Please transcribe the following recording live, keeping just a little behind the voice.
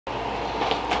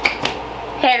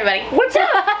Hey everybody. What's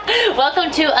up?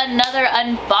 Welcome to another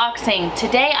unboxing.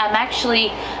 Today I'm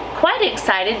actually quite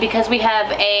excited because we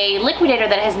have a liquidator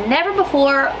that has never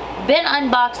before been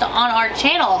unboxed on our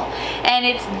channel. And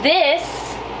it's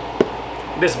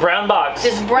this brown box.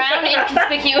 This brown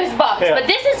inconspicuous box. Yeah. But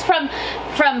this is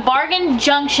from Bargain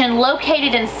Junction,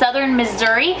 located in southern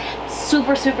Missouri.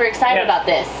 Super excited about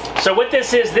this. So what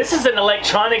this is an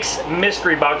electronics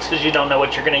mystery box because you don't know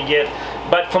what you're going to get.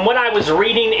 But from what I was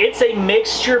reading, it's a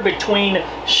mixture between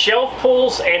shelf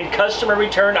pulls and customer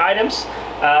return items.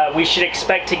 We should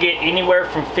expect to get anywhere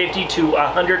from 50 to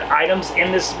 100 items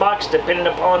in this box, depending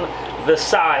upon the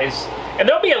size. And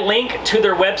there'll be a link to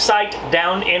their website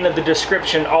down in the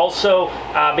description also,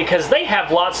 because they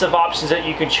have lots of options that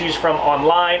you can choose from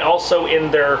online, also in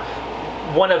their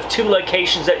one of two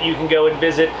locations that you can go and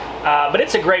visit. But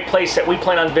it's a great place that we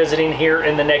plan on visiting here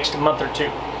in the next month or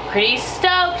two. Pretty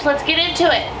stoked. Let's get into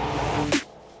it.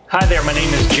 Hi there, my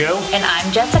name is Joe. And I'm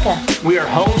Jessica. We are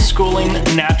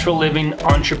homeschooling, natural living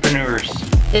entrepreneurs.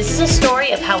 This is a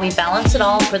story of how we balance it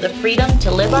all for the freedom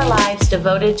to live our lives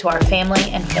devoted to our family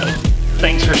and faith.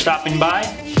 Thanks for stopping by,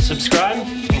 subscribe,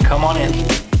 and come on in.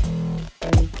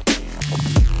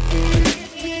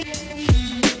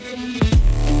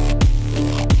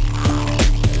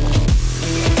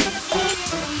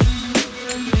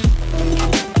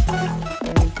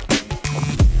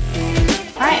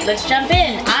 Alright, let's jump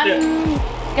in. I'm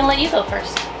gonna let you go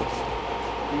first.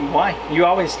 Why? You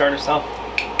always start us off.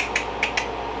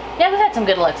 Yeah, we've had some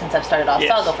good luck since I've started off, Yes.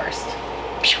 so I'll go first.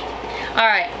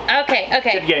 Alright,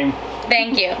 okay. Good game.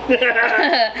 Thank you.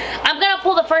 I'm gonna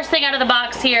pull the first thing out of the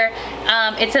box here.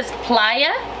 It says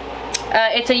Supplier.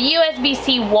 It's a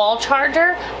USB-C wall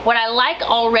charger. What I like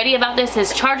already about this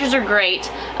is chargers are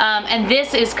great, and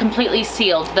this is completely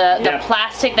sealed. The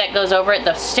plastic that goes over it,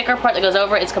 the sticker part that goes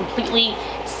over it, is completely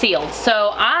sealed.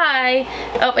 So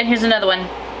oh, and here's another one.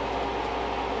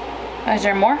 Oh, is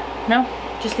there more? No?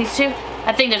 Just these two?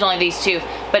 I think there's only these two,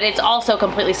 but it's also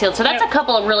completely sealed. So that's a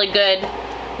couple of really good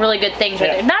things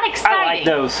right there. Not exciting. I like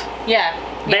those. Yeah.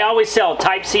 They always sell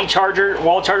Type-C charger,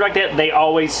 wall charger like that. They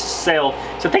always sell.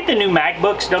 So I think the new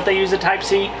MacBooks, don't they use the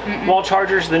Type-C wall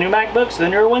chargers? The new MacBooks, the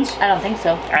newer ones? I don't think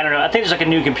so. I don't know. I think there's like a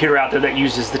new computer out there that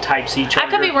uses the Type-C charger. I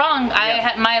could be wrong. Yeah. I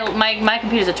had my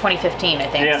computer's a 2015, I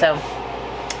think. Yeah. So,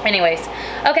 anyways,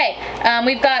 okay.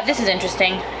 We've got, this is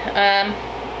interesting.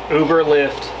 Uber,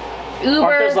 Lyft. Uber.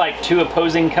 Aren't those like two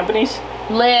opposing companies?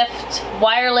 Lyft,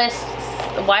 wireless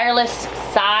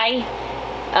Psy.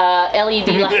 LED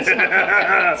lights.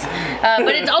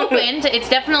 But it's opened. It's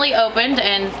definitely opened,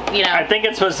 and you know. I think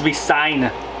it's supposed to be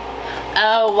sign.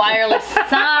 Oh, wireless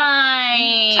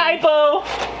sign. Typo.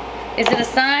 Is it a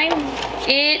sign?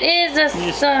 It is a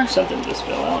sign. Something just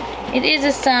fell out. It is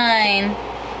a sign.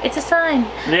 It's a sign.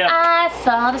 Yeah. I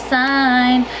saw the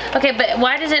sign. Okay, but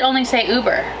why does it only say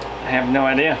Uber? I have no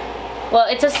idea. Well,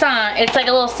 it's a sign. It's like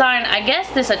a little sign. I guess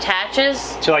this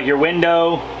attaches. To like your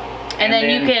window. And then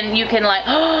you can like,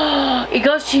 it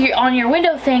goes to on your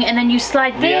window thing, and then you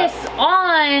slide this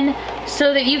on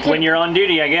so that you can. When you're on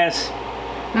duty, I guess.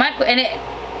 And it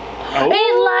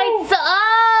lights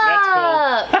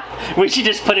up. That's cool. We should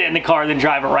just put it in the car and then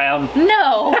drive around.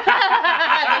 No.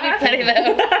 That'd be funny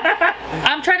though.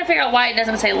 I'm trying to figure out why it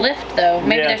doesn't say lift though.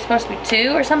 Maybe there's supposed to be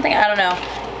two or something. I don't know.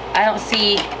 I don't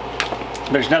see.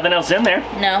 There's nothing else in there.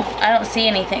 No, I don't see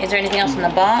anything. Is there anything else in the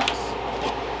box?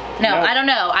 No, I don't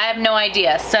know. I have no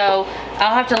idea. So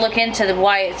I'll have to look into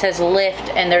why it says lift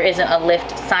and there isn't a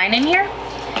lift sign in here.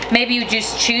 Maybe you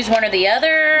just choose one or the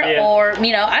other, or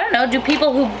you know, I don't know. Do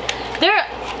people who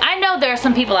I know there are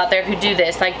some people out there who do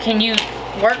this. Like, can you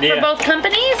work for both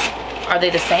companies? Are they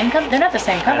the same company? They're not the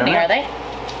same company, are they?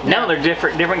 No, they're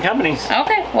different companies.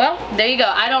 Okay, well, there you go.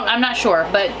 I'm not sure,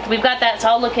 but we've got that, so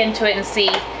I'll look into it and see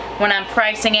when I'm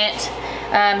pricing it.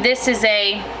 This is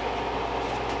a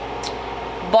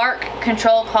bark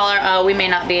control collar. Oh, we may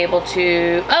not be able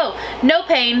to. Oh, no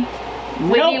pain.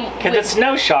 No, because it's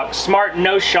no shock. Smart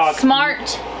no shock.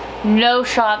 Smart no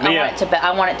shock.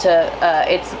 I want it to.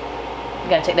 It's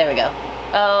gonna take. There we go.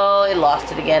 Oh, it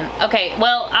lost it again. Okay,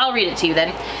 well, I'll read it to you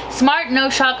then. Smart no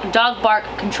shock dog bark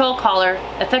control collar,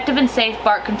 effective and safe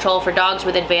bark control for dogs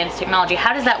with advanced technology.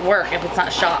 How does that work if it's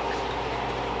not shock?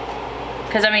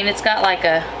 Because I mean, it's got like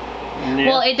a.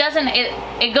 Well, it doesn't.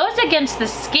 It goes against the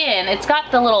skin. It's got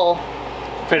the little.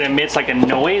 If it emits like a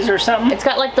noise or something. It's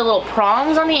got like the little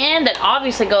prongs on the end that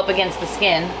obviously go up against the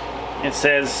skin. It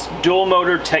says dual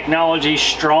motor technology,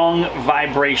 strong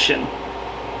vibration.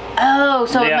 Oh,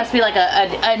 so it must be like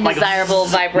a undesirable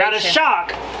vibration. Not a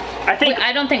shock.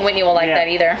 I don't think Whitney will like that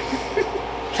either.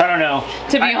 So I don't know.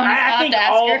 To be honest, I think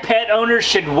all pet owners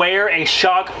should wear a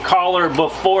shock collar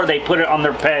before they put it on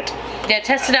their pet. Yeah,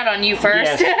 test it out on you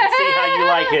first. Yes, see how you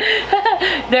like it.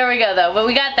 There we go, though. But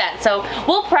we got that. So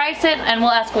we'll price it, and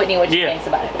we'll ask Whitney what she thinks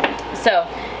about it. So,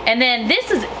 and then this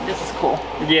is cool.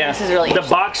 Yeah. This is really The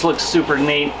box looks super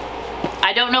neat.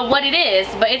 I don't know what it is,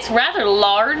 but it's rather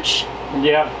large.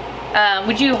 Yeah.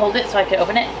 Would you hold it so I could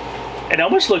open it? It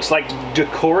almost looks like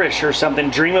decorish or something.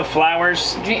 Dream of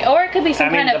flowers. Or it could be some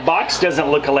kind of... the box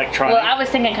doesn't look electronic. Well, I was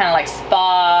thinking kind of like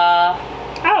spa...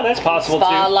 Oh, that's possible too.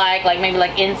 Spa-like, like maybe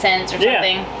like incense or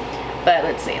something. But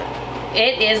let's see.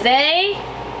 It is a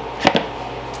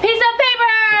piece of paper!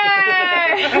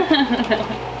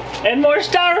 And more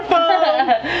styrofoam!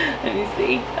 Let me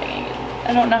see.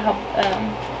 I don't know how...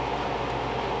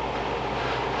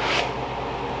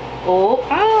 Oh.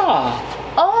 Ah!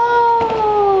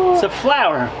 Oh! It's a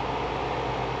flower.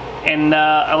 And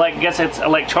I guess it's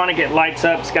electronic. It lights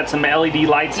up. It's got some LED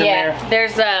lights in there.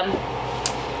 There's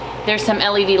some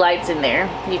LED lights in there.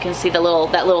 You can see that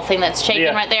little thing that's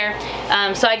shaking right there.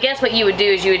 So I guess what you would do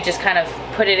is you would just kind of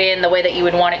put it in the way that you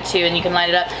would want it to, and you can light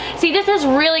it up. See, this is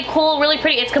really cool, really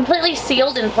pretty. It's completely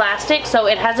sealed in plastic, so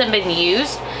it hasn't been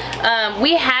used.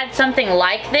 We had something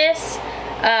like this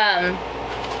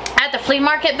at the flea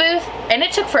market booth, and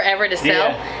it took forever to sell.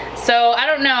 Yeah. So I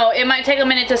don't know. It might take a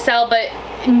minute to sell, but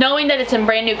knowing that it's in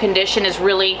brand new condition is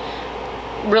really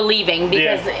relieving,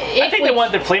 because I think the one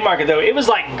at the flea market, though, it was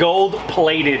like gold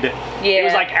plated. Yeah. It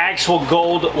was like actual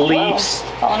gold leaves.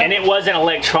 And it wasn't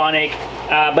electronic,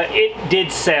 but it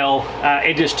did sell.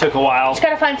 It just took a while. Just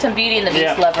gotta find some Beauty and the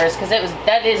Beast lovers, because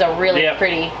that is a really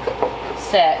pretty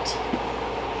set.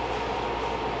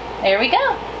 There we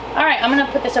go. All right, I'm gonna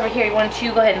put this over here. Why don't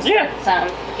you go ahead and start some,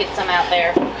 get some out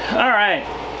there. All right.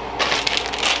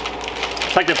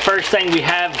 Like the first thing we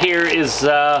have here is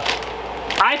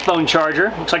iPhone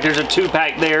charger. Looks like there's a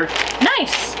 2-pack there.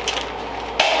 Nice.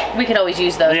 We could always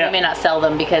use those. We may not sell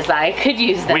them because I could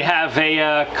use them. We have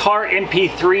a car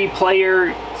MP3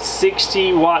 player,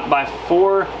 60 watt by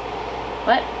 4.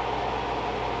 What?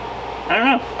 I don't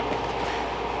know.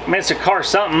 I mean, it's a car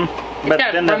something, but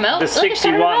then the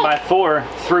 60 watt by 4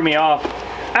 threw me off.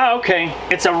 Oh, okay.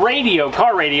 It's a radio,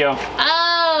 car radio.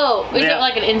 Oh, is it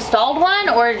like an installed one,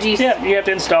 or do you? Yeah, you have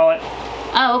to install it.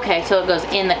 Oh, okay. So it goes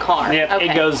in the car. Yeah,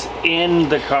 it goes in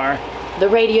the car. The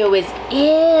radio is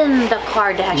in the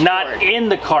car dashboard. Not in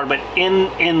the car, but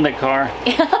in the car.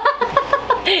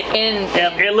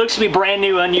 It looks to be brand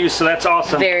new, unused, so that's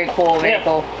awesome. Very cool. Very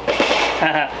cool.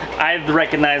 I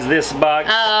recognize this box.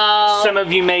 Oh. Some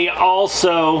of you may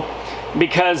also,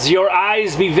 because your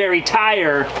eyes be very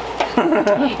tired.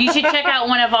 You should check out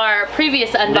one of our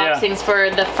previous unboxings for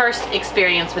the first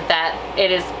experience with that.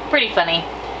 It is pretty funny.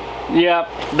 Yep,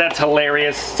 that's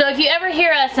hilarious. So if you ever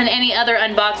hear us in any other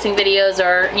unboxing videos,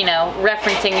 or, you know,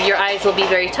 referencing your eyes will be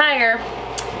very tired,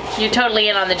 you're totally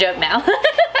in on the joke now.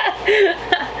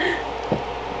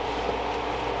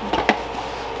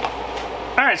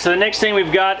 Alright, so the next thing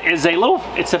we've got is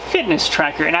it's a fitness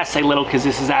tracker, and I say little because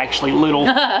this is actually little.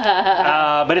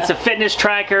 But it's a fitness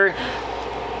tracker.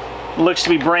 Looks to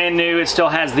be brand new. It still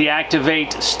has the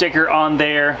Activate sticker on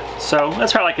there. So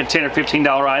that's probably like a $10 or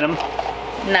 $15 item.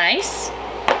 Nice.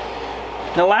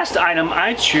 The last item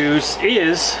I choose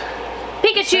is...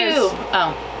 Pikachu!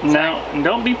 No,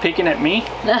 don't be picking at me.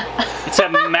 It's a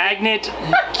magnet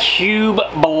cube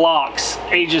blocks,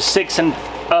 ages 6 and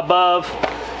above.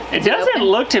 It doesn't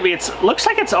look to be, looks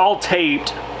like it's all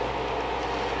taped.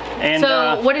 And,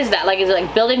 so what is that? Like, is it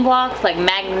like building blocks? Like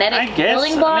magnetic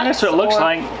building blocks? I mean, that's what it looks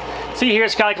like. See here,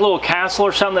 it's got like a little castle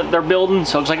or something that they're building.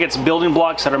 So it looks like it's building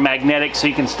blocks that are magnetic, so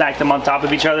you can stack them on top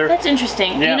of each other. That's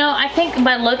interesting. You know, I think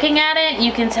by looking at it,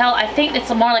 you can tell, I think it's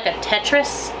more like a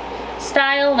Tetris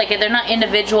style. Like, they're not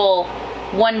individual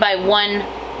one by one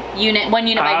unit by one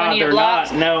unit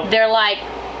blocks. No. They're like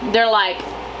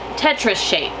Tetris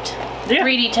shaped.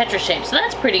 3D Tetris shaped. So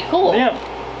that's pretty cool. Yeah.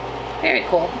 Very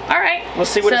cool. All right. Let's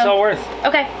see what it's all worth.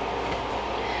 Okay.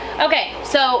 Okay,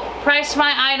 so priced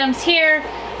my items here.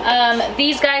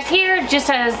 These guys here, just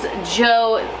as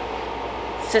Joe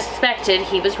suspected,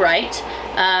 he was right.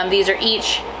 These are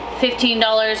each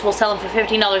 $15. We'll sell them for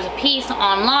 $15 a piece.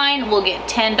 Online, we'll get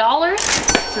 $10.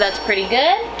 So that's pretty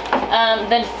good.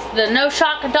 The No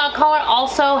Shock dog collar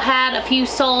also had a few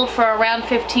sold for around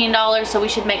 $15, so we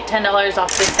should make $10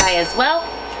 off this guy as well.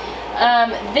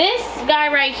 This guy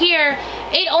right here,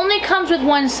 it only comes with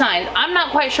one sign. I'm not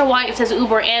quite sure why it says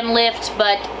Uber and Lyft,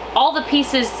 but all the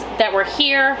pieces that were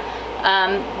here,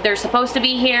 they're supposed to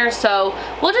be here, so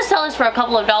we'll just sell this for a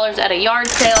couple of dollars at a yard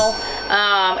sale.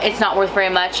 It's not worth very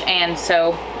much, and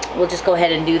so we'll just go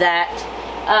ahead and do that.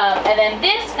 And then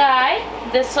this guy,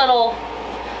 this little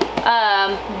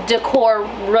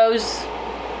rose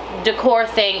decor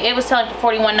thing, it was selling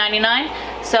for $41.99.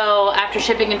 So after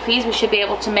shipping and fees, we should be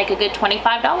able to make a good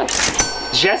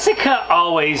 $25. Jessica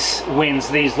always wins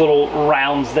these little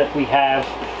rounds that we have.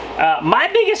 My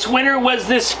biggest winner was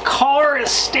this car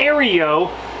stereo,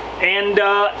 and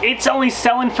it's only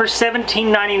selling for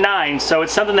 $17.99. So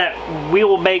it's something that we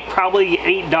will make probably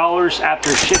 $8 after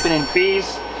shipping and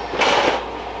fees.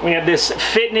 We have this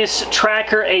fitness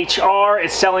tracker HR.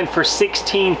 It's selling for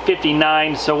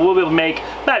 $16.59, so we'll be able to make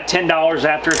about $10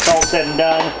 after it's all said and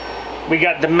done. We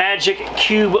got the Magic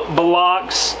Cube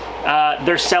blocks.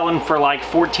 They're selling for like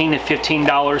 $14 to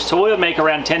 $15, so we'll make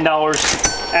around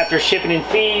 $10 after shipping and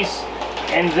fees.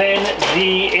 And then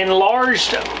the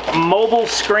enlarged mobile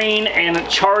screen and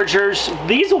chargers,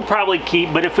 these will probably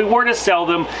keep, but if we were to sell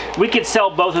them, we could sell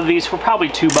both of these for probably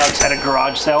 $2 at a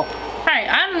garage sale. Alright,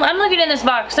 I'm looking in this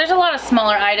box. There's a lot of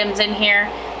smaller items in here.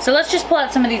 So let's just pull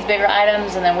out some of these bigger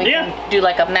items and then we can do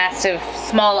like a massive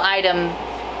small item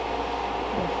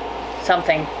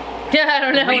something. I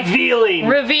don't know.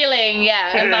 Revealing,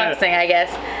 yeah, unboxing, I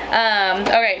guess.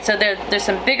 Alright, so there's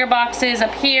some bigger boxes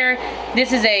up here.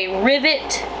 This is a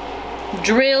rivet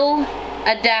drill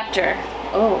adapter.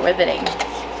 Oh, riveting.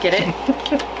 Get it?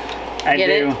 I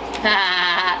do.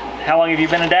 How long have you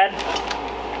been a dad?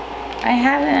 I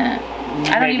haven't.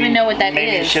 I don't even know what that is.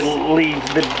 Maybe you should leave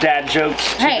the dad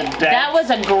jokes to the dads. That was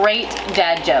a great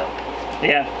dad joke.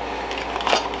 Yeah.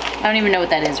 I don't even know what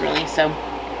that is really, so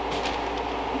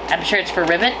I'm sure it's for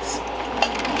rivets.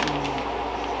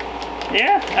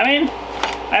 Yeah, I mean,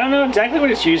 I don't know exactly what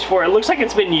it's used for. It looks like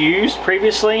it's been used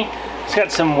previously. It's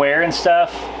got some wear and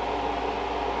stuff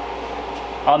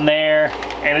on there,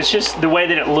 and it's just the way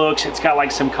that it looks. It's got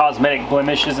like some cosmetic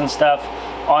blemishes and stuff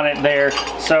on it there,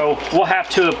 so we'll have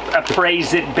to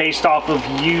appraise it based off of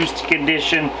used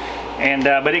condition. And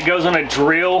but it goes on a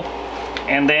drill,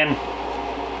 and then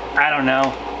I don't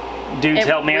know, dudes,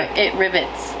 help me. It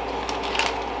rivets.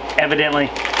 Evidently.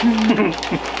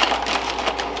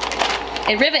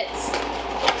 It rivets.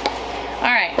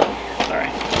 All right. Sorry.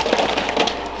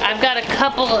 I've got a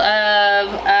couple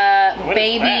of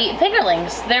baby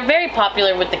fingerlings. They're very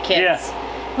popular with the kids.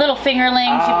 Yeah. Little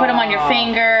fingerlings, you put them on your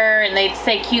finger and they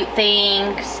say cute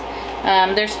things.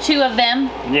 There's 2 of them.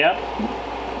 Yep.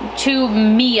 2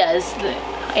 Mias.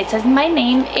 It says my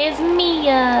name is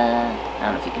Mia. I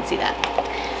don't know if you can see that.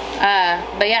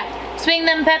 But yeah, swing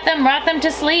them, pet them, rock them to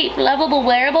sleep. Lovable,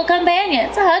 wearable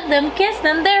companions. Hug them, kiss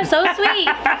them. They're so sweet.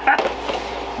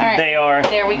 All right. They are.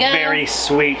 There we go. Very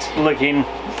sweet looking.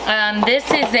 This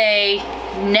is a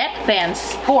neckband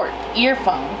sport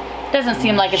earphone. Doesn't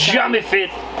seem like it's Jummifit.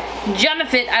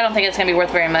 I don't think it's gonna be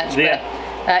worth very much. Yeah.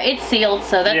 But it's sealed,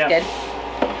 so that's good.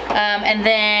 And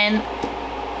then,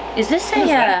 is this It's got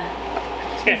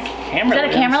a camera. Is that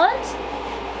a camera lens?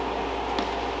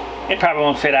 It probably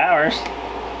won't fit ours.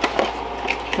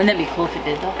 Wouldn't that be cool if it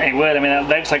did though? It would. I mean, that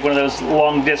looks like one of those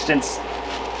long distance.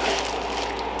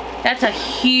 That's a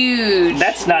huge.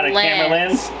 That's not a camera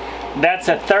lens. That's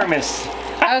a thermos.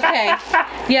 Okay.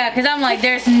 Yeah, because I'm like,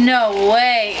 there's no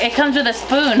way. It comes with a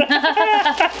spoon.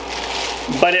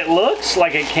 But it looks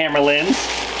like a camera lens.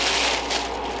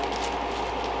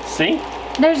 See?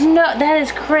 There's no, that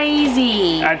is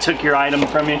crazy. I took your item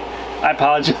from you. I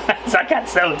apologize. I got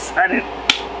so excited.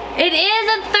 It is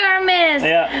a thermos.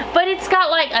 Yeah. But it's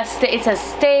got like it's a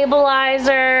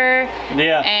stabilizer.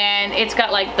 Yeah. And it's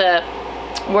got like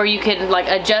where you can like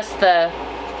adjust the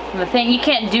thing. You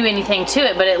can't do anything to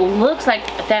it, but it looks like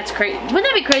that's crazy. Wouldn't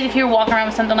that be crazy if you were walking around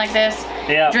with something like this?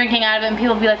 Yeah. Drinking out of it and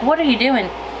people would be like, what are you doing?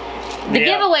 The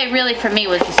giveaway really for me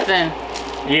was the spoon.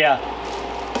 Yeah.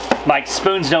 Like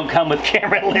spoons don't come with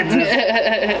camera lenses.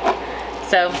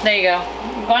 So there you go.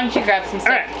 Why don't you grab some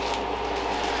stuff? All right.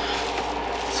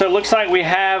 So it looks like we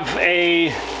have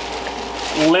a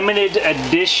limited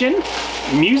edition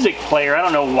music player. I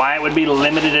don't know why it would be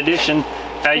limited edition.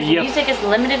 Music is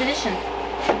limited edition.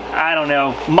 I don't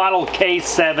know. Model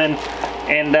K7.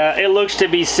 And it looks to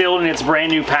be sealed in its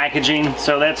brand new packaging,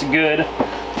 so that's good.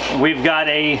 We've got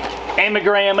a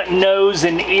Amagram nose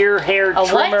and ear hair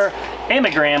trimmer. What?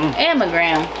 Amagram.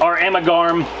 Amagram. Or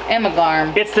Amagarm.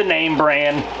 Amagarm. It's the name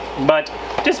brand, but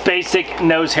just basic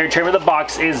nose hair trimmer. The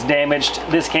box is damaged.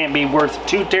 This can't be worth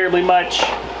too terribly much.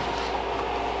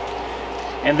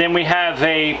 And then we have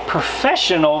a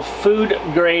professional food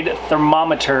grade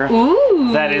thermometer.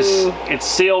 Ooh. That is, it's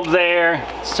sealed there.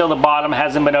 Still the bottom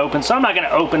hasn't been opened. So I'm not going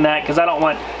to open that because I don't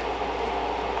want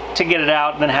to get it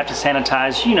out and then have to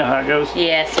sanitize. You know how it goes.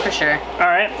 Yes, for sure. All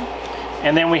right.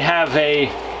 And then we have a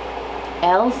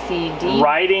LCD.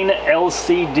 writing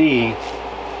LCD.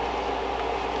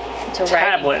 It's a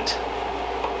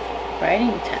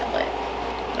writing tablet.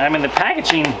 I mean, the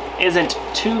packaging isn't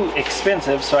too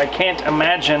expensive, so I can't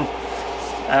imagine.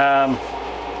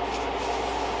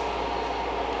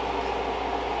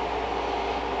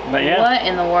 But yeah. What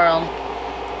in the world?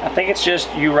 I think it's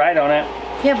just you write on it.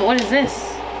 Yeah, but what is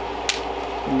this?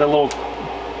 The little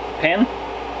pen.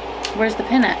 Where's the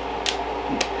pen at?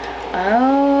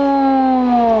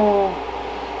 Oh.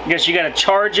 I guess you gotta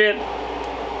charge it.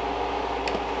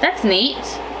 That's neat.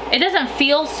 It doesn't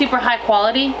feel super high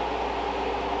quality.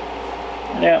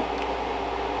 Yeah.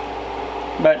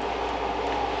 But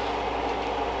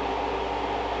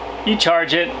you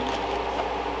charge it.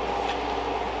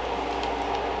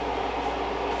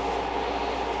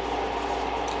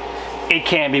 It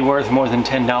can't be worth more than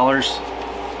 $10.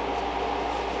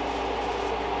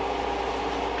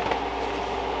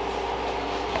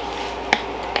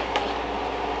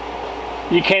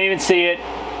 You can't even see it.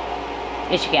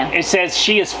 Yes, you can. It says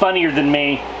she is funnier than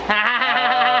me.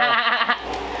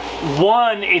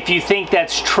 One, if you think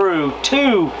that's true.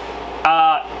 Two,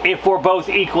 if we're both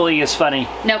equally as funny.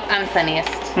 Nope, I'm funniest.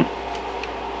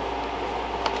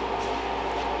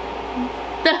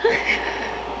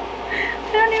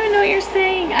 I don't even know what you're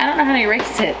saying. I don't know how to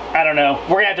erase it. I don't know.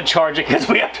 We're going to have to charge it because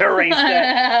we have to erase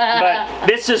that. But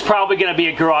this is probably going to be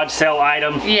a garage sale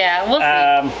item. Yeah, we'll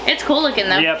see. It's cool looking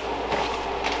though. Yep.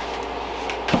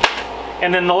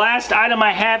 And then the last item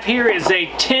I have here is a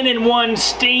 10-in-1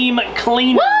 steam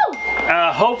cleaner. Woo!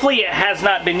 Hopefully it has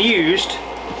not been used.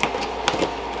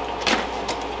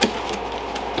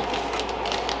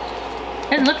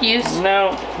 Doesn't look used.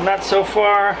 No, not so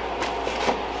far.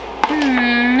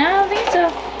 No, I don't think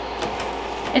so.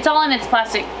 It's all in its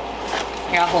plastic.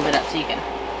 Here, I'll hold it up so you can.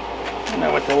 I don't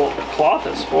know what the little cloth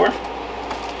is for.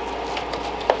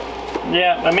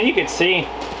 Yeah, I mean, you can see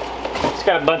it's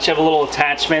got a bunch of little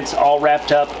attachments all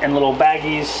wrapped up in little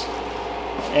baggies.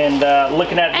 And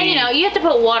looking at the... And you know, you have to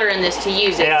put water in this to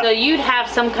use it. Yeah. So you'd have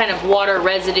some kind of water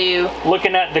residue.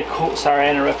 Looking at the... Sorry,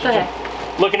 I interrupted you. Go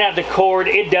ahead. Looking at the cord,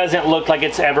 it doesn't look like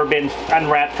it's ever been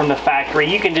unwrapped from the factory.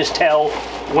 You can just tell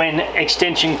when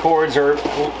extension cords or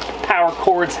power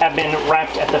cords have been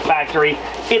wrapped at the factory.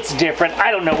 It's different.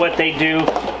 I don't know what they do,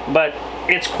 but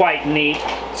it's quite neat.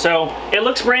 So it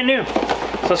looks brand new.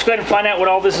 So let's go ahead and find out what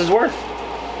all this is worth.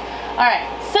 All right,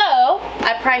 so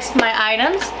I priced my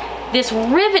items. This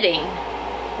rivet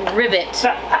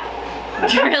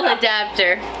drill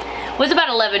adapter was about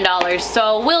 $11.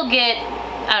 So we'll get,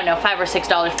 I don't know, $5 or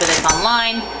 $6 for this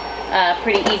online.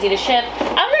 Pretty easy to ship.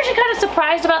 I'm actually kind of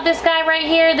surprised about this guy right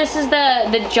here. This is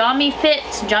the Jami Fit,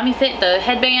 the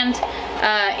headband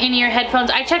in-ear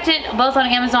headphones. I checked it both on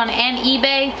Amazon and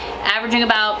eBay, averaging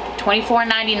about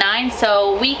 $24.99.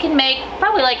 So we can make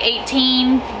probably like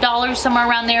 $18 somewhere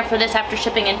around there for this after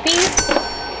shipping and fees.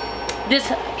 This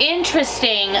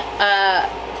interesting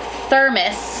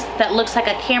thermos that looks like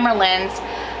a camera lens.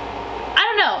 I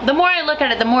don't know. The more I look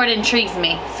at it, the more it intrigues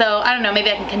me. So I don't know.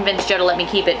 Maybe I can convince Joe to let me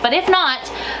keep it. But if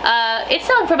not, it's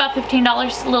selling for about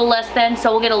 $15, a little less than.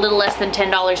 So we'll get a little less than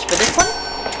 $10 for this one.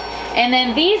 And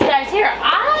then these guys here,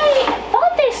 I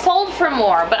thought they sold for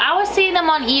more, but I was seeing them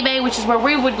on eBay, which is where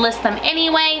we would list them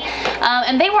anyway,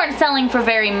 and they weren't selling for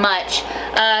very much.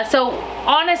 So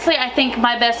honestly, I think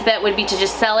my best bet would be to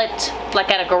just sell it like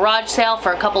at a garage sale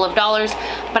for a couple of dollars,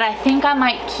 but I think I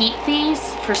might keep these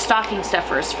for stocking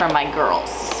stuffers for my girls.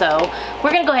 So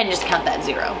we're gonna go ahead and just count that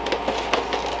 0.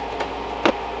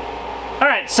 All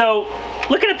right, so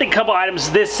looking at the couple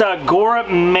items, this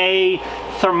Gourmet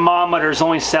thermometer is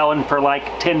only selling for like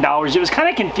 $10. It was kind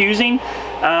of confusing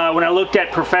when I looked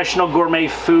at professional gourmet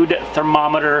food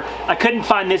thermometer. I couldn't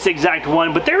find this exact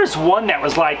one, but there was one that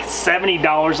was like $70.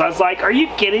 I was like, are you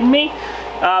kidding me?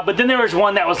 But then there was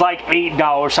one that was like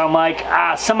 $8. So I'm like,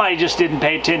 somebody just didn't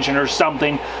pay attention or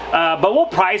something. But we'll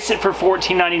price it for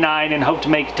 $14.99 and hope to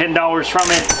make $10 from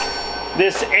it.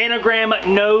 This Anagram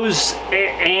nose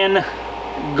and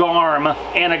Garm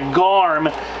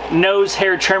nose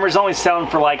hair trimmer is only selling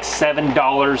for like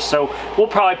 $7, so we'll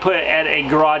probably put it at a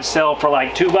garage sale for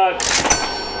like $2.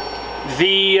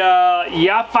 The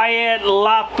Yafayette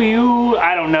Lafiu,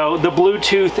 I don't know, the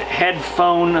Bluetooth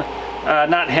headphone,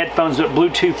 not headphones, but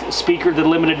Bluetooth speaker, the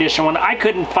limited edition one. I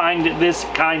couldn't find this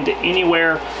kind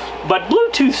anywhere, but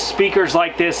Bluetooth speakers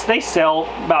like this, they sell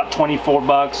about 24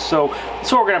 bucks. So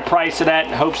we're gonna price it at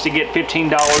in hopes to get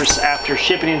 $15 after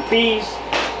shipping and fees.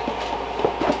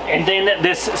 And then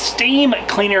this steam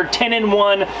cleaner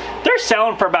 10-in-1, they're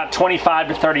selling for about 25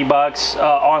 to 30 bucks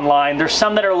online. There's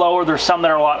some that are lower, there's some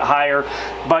that are a lot higher,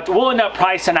 but we'll end up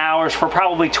pricing ours for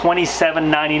probably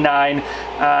 $27.99.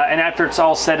 And after it's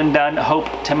all said and done,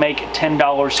 hope to make $10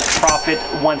 profit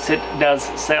once it does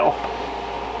sell.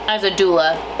 As a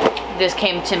doula, this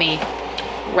came to me,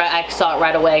 I saw it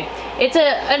right away. It's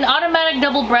an automatic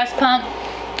double breast pump.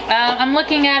 I'm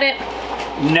looking at it.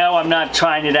 No, I'm not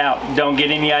trying it out. Don't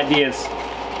get any ideas.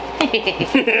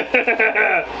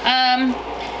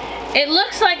 It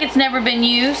looks like it's never been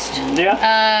used.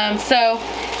 Yeah. So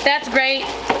that's great.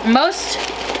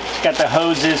 Got the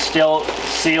hoses still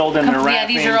sealed in the wrapping. Yeah,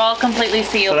 these are all completely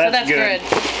sealed, so that's good.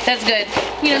 That's good.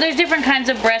 You know, there's different kinds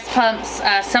of breast pumps.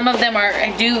 Some of them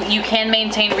you can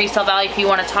maintain resale value. If you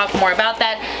want to talk more about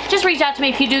that, just reach out to me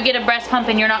if you do get a breast pump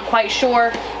and you're not quite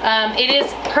sure. It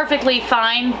is perfectly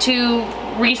fine to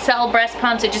resell breast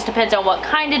pumps. It just depends on what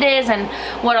kind it is and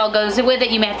what all goes with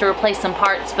it. You may have to replace some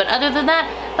parts, but other than that,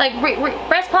 like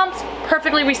breast pumps,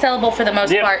 perfectly resellable for the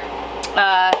most part.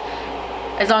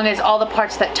 As long as all the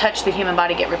parts that touch the human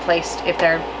body get replaced, if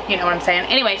they're, you know what I'm saying.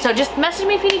 Anyway, so just message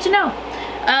me if you need to know.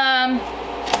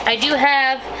 I do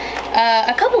have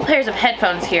a couple pairs of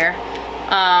headphones here.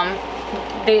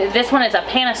 This one is a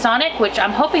Panasonic, which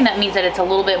I'm hoping that means that it's a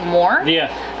little bit more.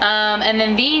 Yeah. And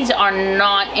then these are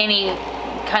not any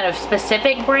kind of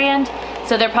specific brand,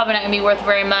 so they're probably not going to be worth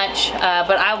very much,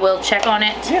 but I will check on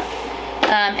it. Yeah.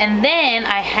 And then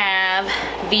I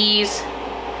have these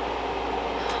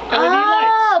LED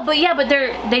lights. But yeah, but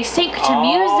they sync to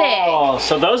music. Oh,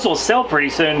 so those will sell pretty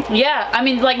soon. Yeah, I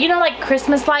mean, like, you know, like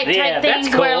Christmas light type things,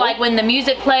 cool. where like when the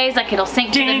music plays, like it'll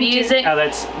sync to the music. Oh,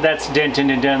 that's dun dun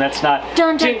dun dun. That's not.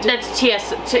 Dun dun. That's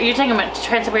TS. So you're talking about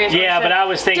Trans-Siberian. Yeah, but I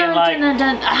was thinking dun, like. Dun,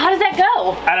 dun, dun. How does that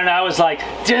go? I don't know. I was like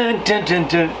dun dun dun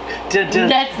dun dun dun.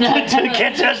 That's not.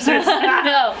 Can't touch this.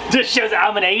 No. This shows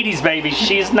I'm an '80s baby.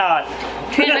 She's not.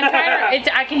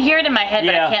 I can hear it in my head,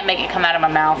 but I can't make it come out of my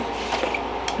mouth.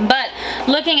 But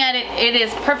looking at it, it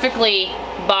is perfectly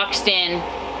boxed in.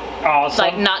 Awesome.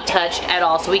 Like not touched at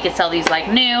all, so we could sell these like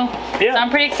new. Yeah. So I'm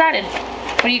pretty excited.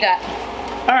 What do you got?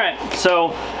 All right,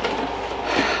 so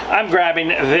I'm grabbing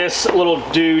this little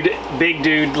dude, big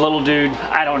dude, little dude,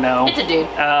 I don't know. It's a dude.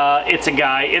 It's a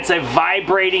guy. It's a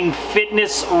vibrating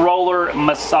fitness roller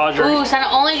massager. Ooh, so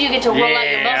not only do you get to roll out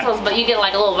your muscles, but you get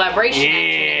like a little vibration action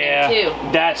in there too.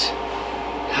 That's...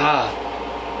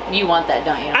 You want that,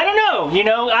 don't you? I don't know. You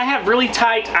know, I have really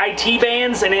tight IT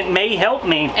bands, and it may help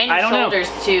me. And your shoulders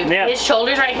too. Yeah. His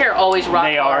shoulders right here always rock.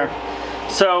 They are.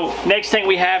 So next thing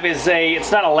we have is it's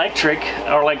not electric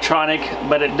or electronic,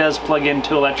 but it does plug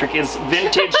into electric. It's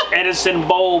vintage Edison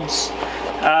bulbs.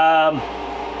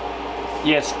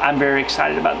 Yes, I'm very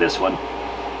excited about this one.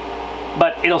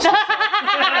 But it'll still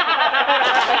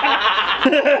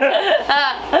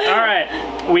All right,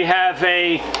 we have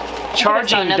a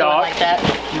charging dock. Like that.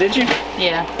 Did you?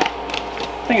 Yeah.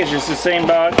 I think it's just the same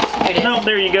box. It is. No,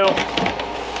 there you go.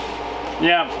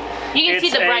 Yeah. You can see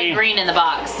the bright green in the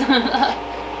box.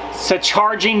 It's a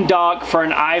charging dock for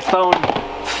an iPhone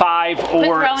 5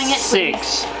 or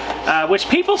 6. Which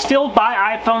people still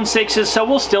buy iPhone 6s, so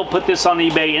we'll still put this on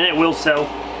eBay and it will sell.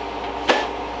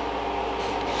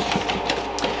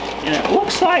 And it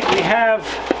looks like we have...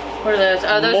 What are those?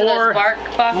 Oh, those are those bark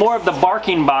boxes? More of the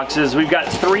barking boxes. We've got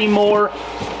 3 more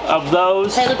of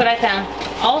those. Hey, look what I found.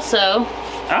 Also,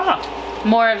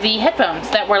 more of the headphones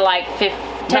that were like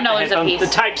 $10 a piece. The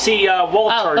Type-C wall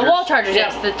chargers. The wall chargers,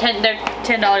 yes. They're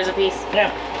 $10 a piece.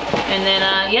 Yeah. And then,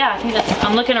 yeah, I think that's,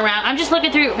 I'm looking around. I'm just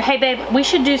looking through, hey babe, we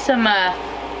should do some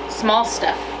small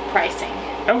stuff pricing.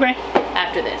 Okay.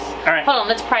 After this. All right. Hold on,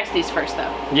 let's price these first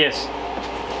though. Yes.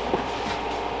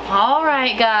 All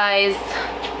right, guys.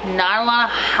 Not a lot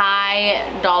of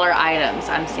high dollar items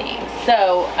I'm seeing.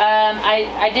 So,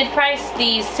 I did price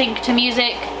these sync to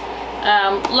music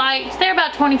lights. They're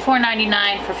about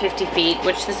 $24.99 for 50 feet,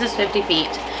 which this is 50 feet.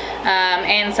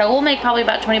 And so we'll make probably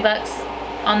about 20 bucks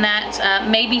on that.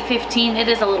 Maybe 15. It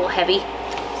is a little heavy.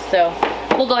 So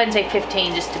we'll go ahead and say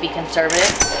 15 just to be conservative.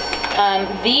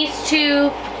 These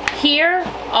two here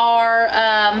are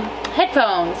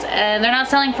headphones, and they're not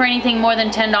selling for anything more than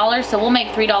 $10, so we'll make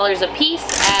 $3 a piece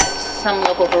at some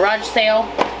local garage sale.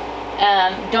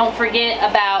 Don't forget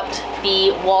about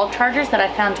the wall chargers that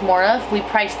I found more of. We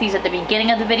priced these at the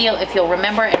beginning of the video, if you'll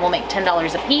remember, and we'll make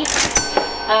 $10 a piece.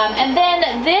 And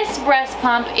then this breast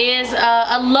pump is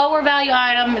a lower value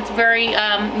item. It's very,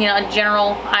 you know, a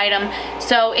general item.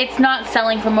 So it's not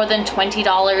selling for more than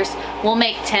 $20. We'll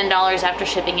make $10 after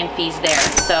shipping and fees there.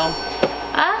 So,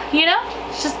 you know,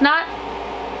 it's just not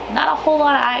a whole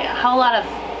lot of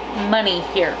money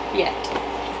here yet.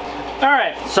 All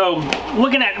right, so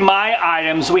looking at my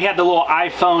items, we had the little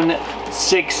iPhone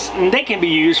 6, and they can be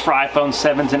used for iPhone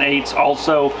 7s and 8s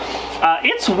also.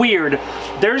 It's weird.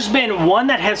 There's been one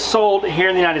that has sold here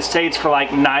in the United States for like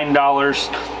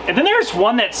 $9, and then there's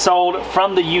one that sold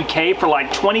from the UK for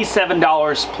like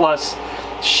 $27 plus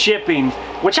shipping,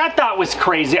 which I thought was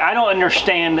crazy. I don't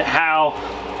understand how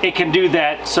it can do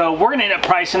that. So we're gonna end up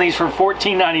pricing these for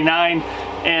 $14.99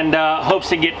 and hopes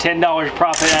to get $10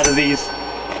 profit out of these.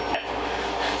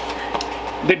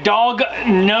 The dog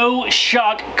no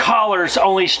shock collars,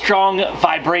 only strong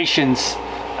vibrations.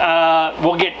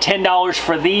 We'll get $10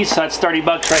 for these, so that's 30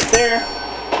 bucks right there.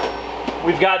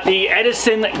 We've got the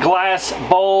Edison glass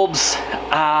bulbs.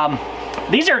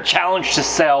 These are a challenge to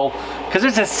sell because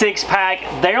it's a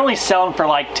 6-pack. They're only selling for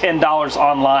like $10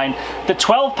 online. The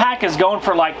 12-pack is going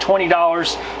for like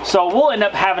 $20, so we'll end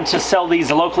up having to sell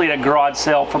these locally at a garage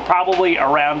sale for probably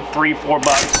around $3-4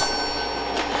 bucks.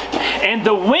 And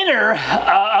the winner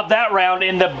of that round,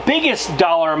 and the biggest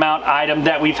dollar amount item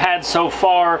that we've had so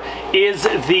far, is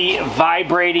the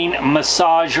vibrating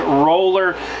massage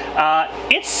roller.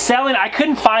 It's selling. I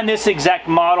couldn't find this exact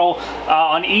model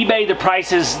on eBay. The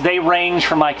prices, they range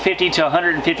from like $50 to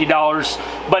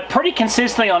 $150, but pretty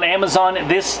consistently on Amazon,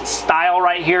 this style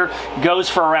right here goes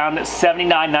for around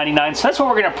 $79.99. So that's what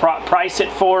we're going to price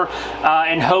it for,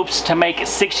 in hopes to make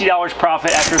 $60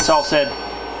 profit after it's all said.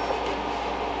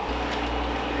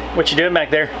 What you doing back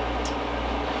there?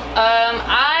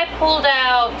 I pulled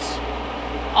out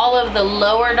all of the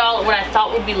lower dollar, what I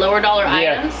thought would be lower dollar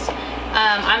items.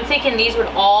 I'm thinking these would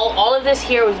all of this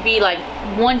here would be like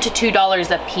 $1 to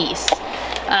 $2 a piece.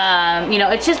 You know,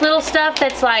 it's just little stuff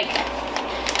that's like,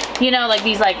 you know, like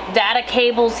these like data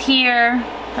cables here.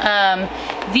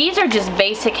 These are just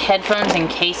basic headphones and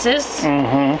cases.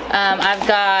 I've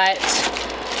got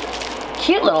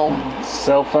cute little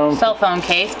cell phone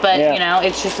case, but you know,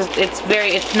 it's just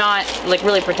it's not like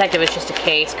really protective. It's just a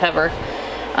case cover.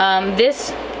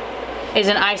 This is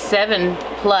an i7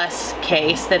 Plus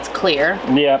case that's clear.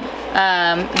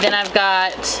 Then I've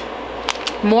got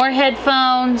more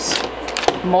headphones.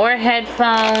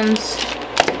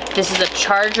 This is a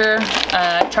charger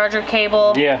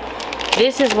cable.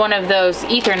 This is one of those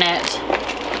Ethernet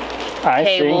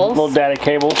cables. Little data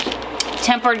cables.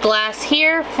 Tempered glass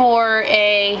here for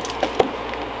a,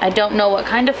 I don't know what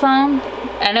kind of phone.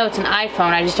 I know it's an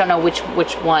iPhone, I just don't know which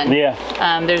one.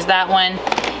 There's that one.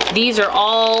 These are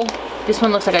all, this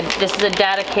one looks like this is a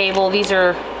data cable. These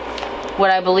are what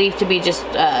I believe to be just,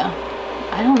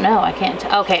 I don't know, I can't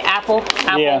tell. Okay, Apple.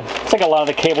 Yeah, it's like a lot of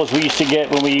the cables we used to get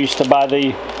when we used to buy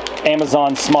the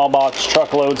Amazon small box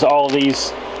truckloads, all of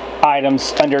these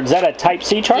items under. Is that a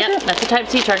Type-C charger? Yep, that's a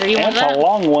Type-C charger. You want that? That's a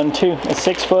long one too, a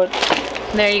 6 foot.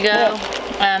 There you go.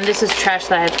 This is trash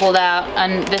that I had pulled out.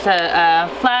 And this is a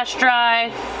flash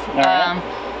drive,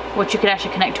 which you could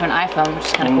actually connect to an iPhone, which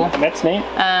is kind of cool. That's neat.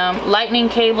 Lightning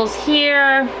cables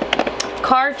here.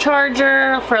 Car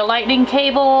charger for a lightning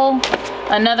cable.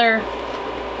 Another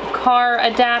car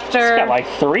adapter. It's got like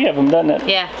 3 of them, doesn't it?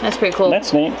 Yeah, that's pretty cool.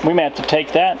 That's neat. We may have to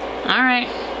take that. All right.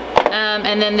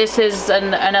 And then this is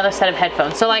another set of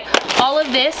headphones. So like all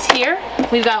of this here,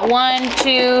 we've got 1,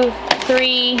 2,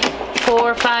 3,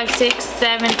 4, 5, 6,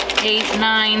 7, 8,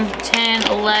 9, 10,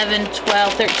 11,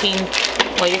 12, 13.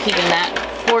 Well, you're keeping that.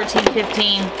 14,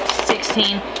 15,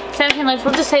 16, 17.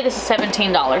 We'll just say this is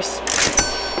 $17.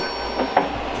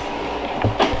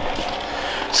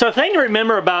 So a thing to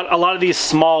remember about a lot of these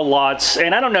small lots,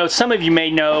 and I don't know, some of you may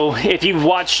know, if you've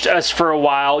watched us for a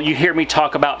while, you hear me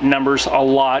talk about numbers a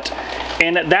lot,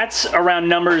 and that's around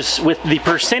numbers with the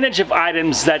percentage of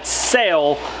items that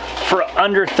sell for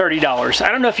under $30.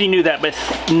 I don't know if you knew that, but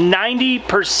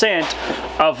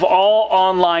 90% of all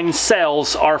online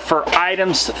sales are for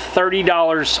items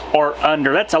 $30 or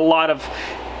under. That's a lot of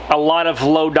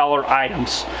low dollar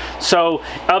items. So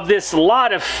of this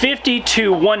lot of 50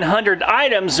 to 100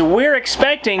 items, we're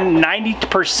expecting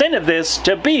 90% of this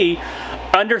to be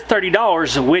under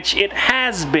 $30, which it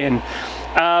has been.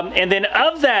 And then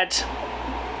of that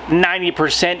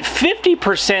 90%,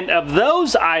 50% of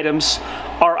those items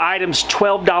are items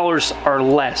 $12 or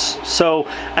less. So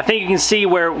I think you can see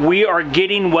where we are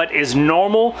getting what is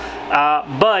normal,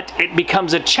 but it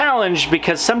becomes a challenge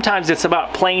because sometimes it's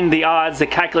about playing the odds. The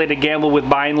calculated gamble with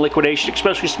buying liquidation,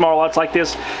 especially small lots like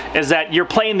this, is that you're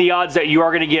playing the odds that you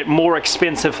are going to get more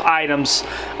expensive items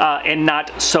and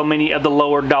not so many of the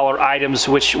lower dollar items,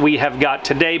 which we have got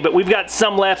today. But we've got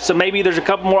some left, so maybe there's a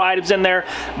couple more items in there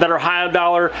that are higher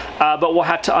dollar, but we'll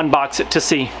have to unbox it to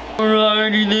see.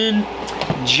 Alrighty then.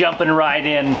 Jumping right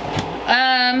in.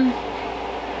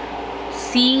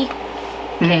 C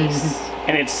case.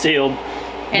 And it's sealed.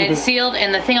 And it's sealed,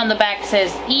 and the thing on the back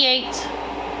says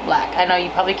E8 black. I know you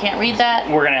probably can't read that.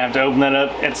 We're gonna have to open that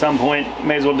up at some point.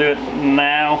 May as well do it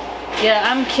now. Yeah,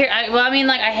 I'm curious. Well, I mean,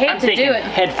 like, I hate to do it.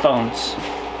 Headphones.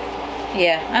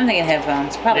 Yeah, I'm thinking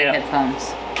headphones. Probably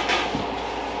headphones.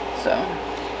 So.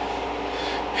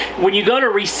 When you go to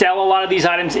resell a lot of these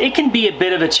items, it can be a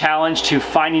bit of a challenge to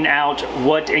finding out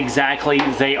what exactly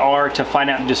they are, to find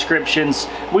out descriptions.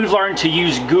 We've learned to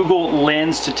use Google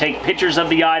Lens to take pictures of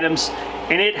the items,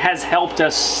 and it has helped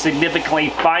us significantly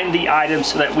find the items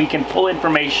so that we can pull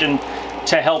information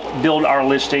to help build our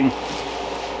listing.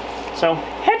 So,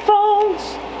 headphones!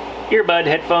 Earbud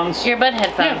headphones. Earbud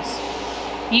headphones.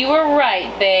 Yeah. You were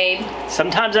right, babe.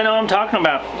 Sometimes I know what I'm talking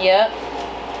about. Yep.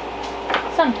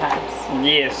 Sometimes.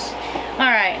 Yes.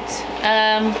 Alright.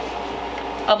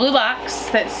 A blue box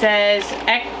that says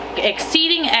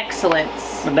exceeding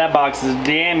excellence. But that box is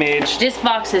damaged. This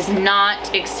box is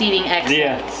not exceeding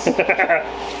excellence. Yeah.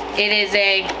 It is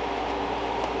a...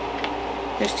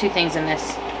 There's two things in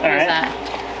this. What is that?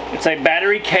 It's a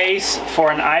battery case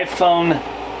for an iPhone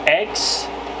X.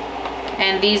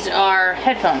 And these are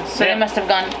headphones. So they must have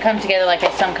come together like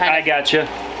as some kind of... I gotcha.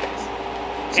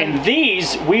 And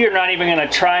these, we are not even going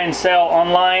to try and sell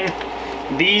online.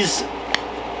 These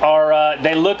are,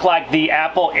 they look like the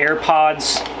Apple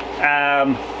AirPods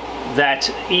that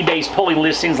eBay's pulling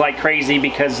listings like crazy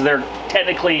because they're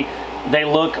technically, they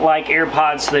look like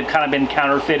AirPods, so they've kind of been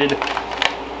counterfeited.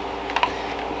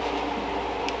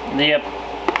 Yep.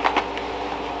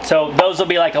 So those will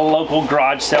be like a local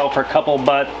garage sale for a couple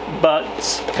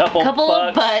butts. Couple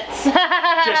of butts.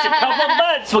 Just a couple of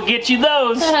butts will get you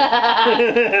those.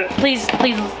 Please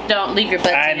don't leave your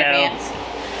butts in your pants.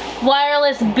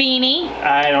 Wireless beanie.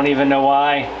 I don't even know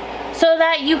why. So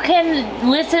that you can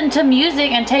listen to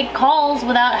music and take calls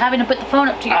without having to put the phone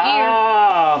up to your ear.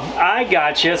 Oh, I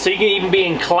gotcha. So you can even be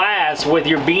in class with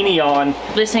your beanie on.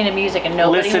 Listening to music and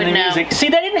nobody would know. Music. See,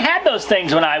 they didn't have those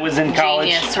things when I was in college.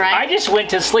 Genius, right? I just went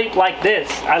to sleep like this.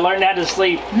 I learned how to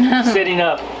sleep sitting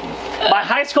up. My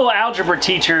high school algebra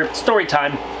teacher, story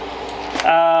time,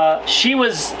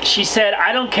 she said,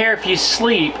 I don't care if you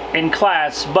sleep in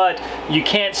class, but you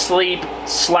can't sleep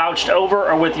slouched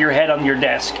over or with your head on your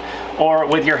desk or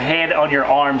with your head on your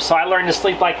arm. So I learned to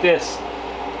sleep like this,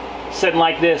 sitting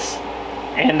like this,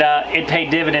 and it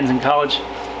paid dividends in college.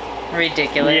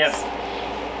 Ridiculous.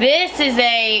 Yep. This is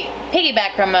a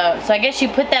piggyback remote, so I guess you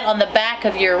put that on the back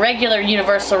of your regular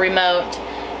universal remote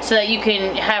so that you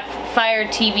can have Fire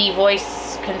TV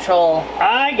voice control.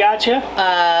 I gotcha.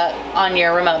 On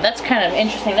your remote. That's kind of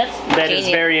interesting. That is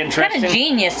very interesting. Kind of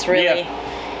genius, really.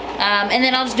 Yeah. And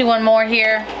then I'll just do one more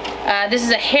here. This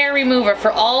is a hair remover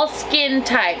for all skin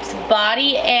types,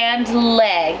 body and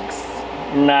legs.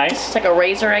 Nice. It's like a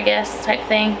razor, I guess, type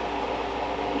thing.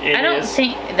 I don't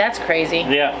think that's crazy.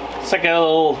 Yeah. It's like a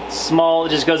little small, it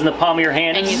just goes in the palm of your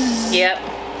hand. And yep.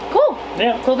 Cool.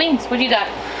 Yeah. Cool beans. What do you got?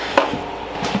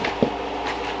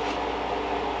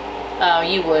 Oh,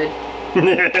 you would.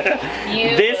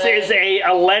 This is a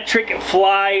electric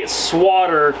fly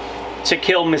swatter to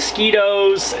kill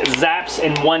mosquitoes, zaps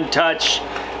in one touch.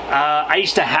 I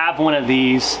used to have one of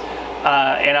these,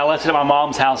 and I left it at my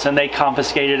mom's house, and they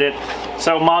confiscated it.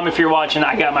 So, Mom, if you're watching,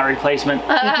 I got my replacement.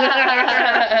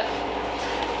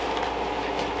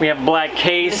 We have black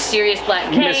case. Mysterious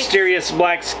black case. Mysterious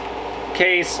black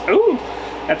case. Ooh,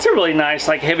 that's a really nice,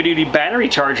 like, heavy-duty battery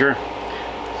charger.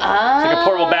 It's like a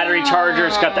portable battery charger.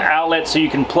 It's got the outlet so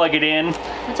you can plug it in.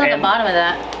 What's on the bottom of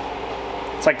that?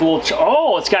 It's like a little,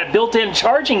 oh, it's got built-in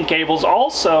charging cables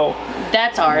also.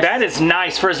 That's ours. That is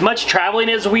nice. For as much traveling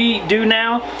as we do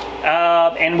now,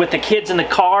 and with the kids in the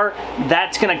car,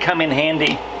 that's going to come in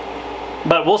handy.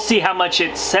 But we'll see how much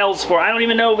it sells for. I don't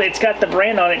even know if it's got the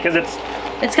brand on it because it's...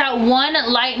 It's got one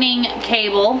lightning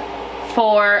cable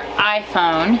for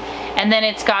iPhone. And then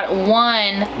it's got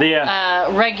one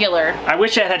regular. I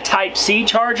wish it had a Type-C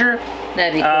charger.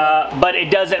 That'd be cool. But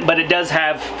it doesn't. But it does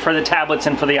have for the tablets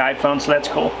and for the iPhone, so that's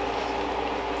cool.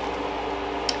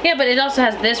 Yeah, but it also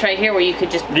has this right here where you could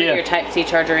just put your Type-C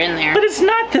charger in there. But it's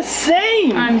not the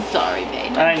same. I'm sorry,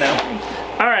 babe. I know.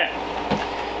 All right.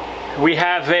 We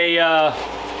have a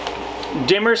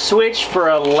dimmer switch for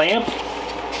a lamp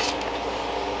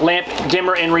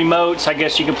dimmer and remote, so I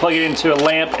guess you can plug it into a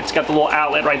lamp. It's got the little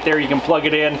outlet right there. You can plug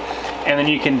it in, and then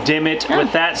you can dim it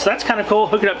with that. So that's kind of cool.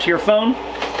 Hook it up to your phone.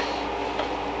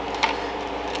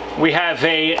 We have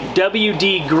a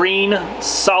WD Green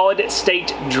solid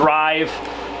state drive.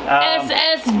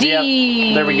 SSD.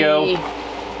 Yep, there we go.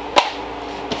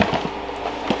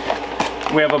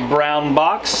 We have a brown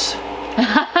box.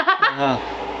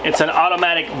 It's an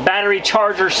automatic battery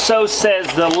charger, so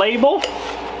says the label.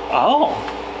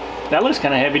 Oh. That looks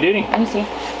kind of heavy duty. Let me see.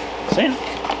 See it?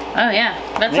 Oh yeah,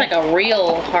 that's like a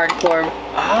real hardcore.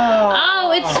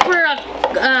 Oh, it's for a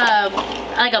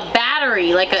like a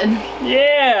battery, like a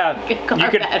car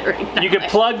battery. You could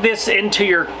plug this into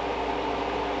your.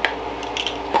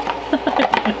 I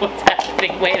don't know what's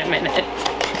happening. Wait a minute.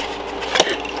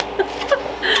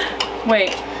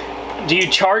 Wait. Do you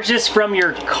charge this from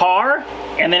your car,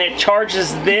 and then it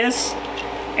charges this,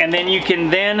 and then you can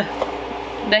then.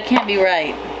 That can't be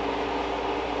right.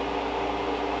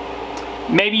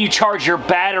 Maybe you charge your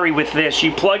battery with this.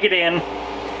 You plug it in,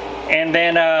 and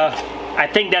then I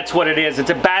think that's what it is. It's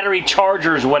a battery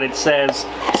charger is what it says.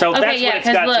 So that's what it's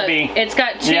got look, to be. It's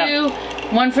got two,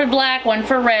 one for black, one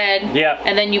for red. Yeah.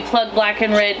 And then you plug black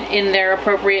and red in their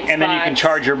appropriate spots. And then you can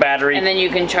charge your battery. And then you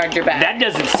can charge your battery. That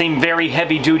doesn't seem very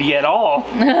heavy duty at all.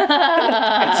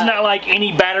 It's not like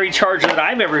any battery charger that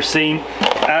I've ever seen.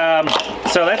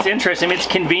 So that's interesting. It's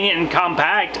convenient and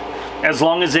compact. As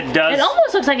long as it does. It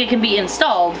almost looks like it can be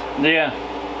installed. Yeah.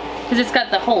 Because it's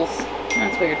got the holes.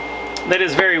 That's weird. That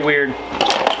is very weird.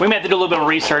 We may have to do a little bit of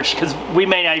research because we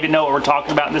may not even know what we're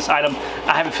talking about in this item.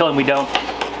 I have a feeling we don't.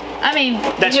 I mean,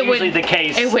 that's usually the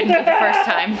case. It wouldn't be the first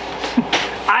time.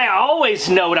 I always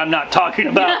know what I'm not talking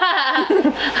about.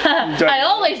 I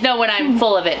always know when I'm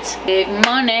full of it. Big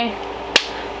money.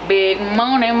 Big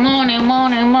money, money,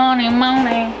 money, money,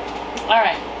 money. All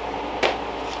right.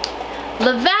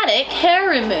 Levatic hair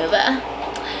remover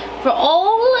for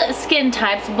all skin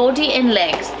types, body and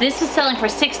legs. This is selling for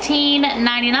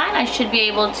 $16.99. I should be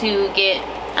able to get,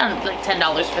 I don't know, like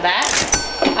 $10 for that.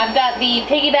 I've got the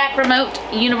piggyback remote,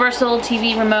 universal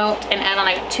TV remote, and add on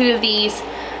like 2 of these.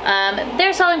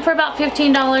 They're selling for about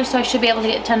 $15, so I should be able to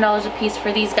get $10 a piece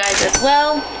for these guys as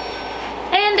well.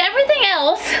 And everything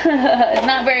else,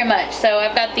 not very much. So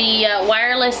I've got the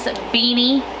wireless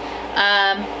beanie.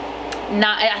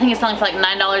 I think it's selling for like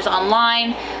 $9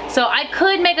 online. So I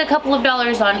could make a couple of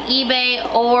dollars on eBay,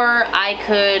 or I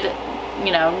could,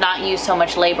 you know, not use so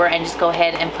much labor and just go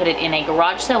ahead and put it in a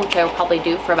garage sale, which I will probably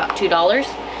do for about $2.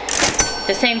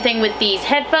 The same thing with these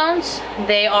headphones.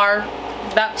 They are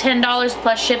about $10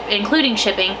 plus including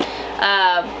shipping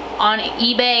on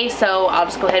eBay. So I'll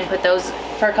just go ahead and put those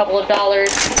for a couple of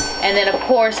dollars. And then of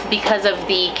course, because of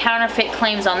the counterfeit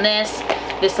claims on this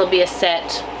will be a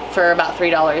set for about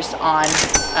 $3 on,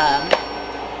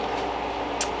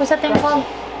 what's that thing called?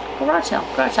 Garage sale.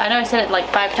 Garage sale. I know I said it like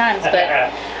 5 times, but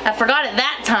I forgot it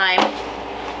that time.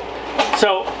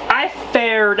 So I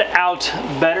fared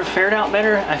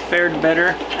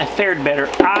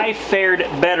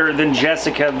better than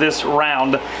Jessica this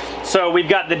round. So we've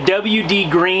got the WD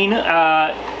green,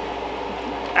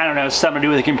 I don't know, something to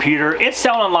do with a computer. It's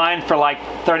selling online for like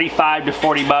 35 to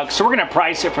 40 bucks. So we're gonna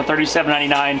price it for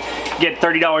 $37.99, get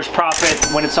 $30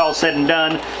 profit when it's all said and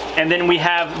done. And then we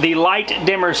have the light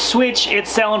dimmer switch. It's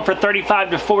selling for $35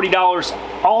 to $40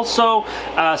 also.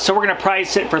 So we're gonna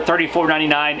price it for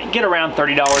 $34.99, get around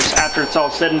 $30 after it's all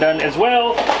said and done as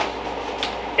well.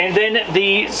 And then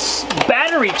the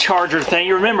battery charger thing,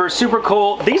 you remember, super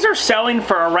cool. These are selling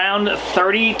for around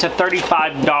 $30 to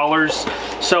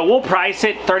 $35. So we'll price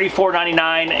it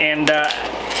 $34.99 and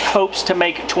hopes to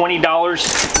make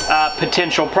 $20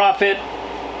 potential profit.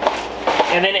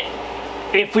 And then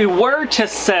if we were to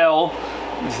sell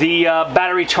the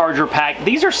battery charger pack,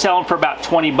 these are selling for about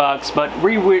 20 bucks, but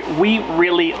we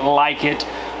really like it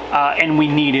and we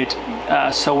need it.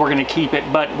 So we're gonna keep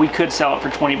it, but we could sell it for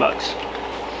 20 bucks.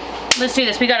 Let's do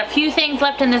this. We got a few things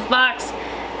left in this box.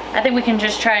 I think we can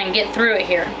just try and get through it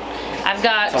here. I've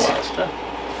got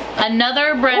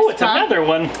another breast pump. Oh, it's another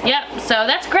one. Yep, so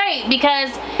that's great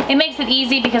because it makes it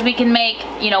easy because we can make,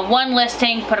 you know, 1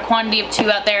 listing, put a quantity of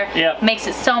 2 out there. Yep. Makes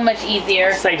it so much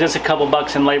easier. Saves us a couple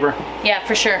bucks in labor. Yeah,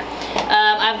 for sure.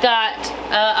 I've got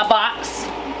a box.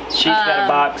 She's got a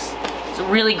box. It's a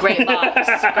really great box.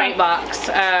 Great box.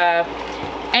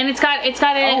 And it's got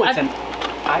an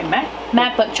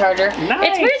MacBook charger. Nice.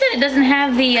 It's weird that it doesn't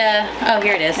have the, oh,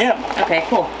 here it is. Yep. Okay,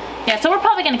 cool. Yeah, so we're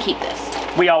probably going to keep this.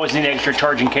 We always need extra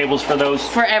charging cables for those.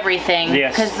 For everything.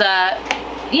 Yes.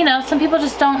 Because, you know, some people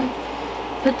just don't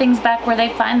put things back where they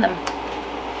find them.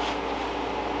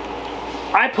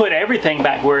 I put everything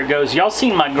back where it goes. Y'all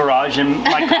seen my garage and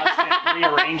my constant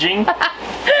rearranging.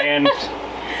 And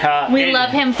We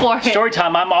love him for it. Story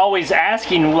time, I'm always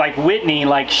asking, like, Whitney,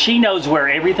 like, she knows where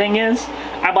everything is.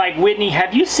 I'm like, Whitney,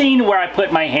 have you seen where I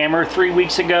put my hammer 3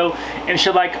 weeks ago? And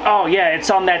she's like, oh, yeah, it's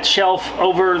on that shelf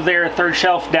over there, third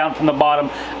shelf down from the bottom.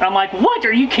 And I'm like, what?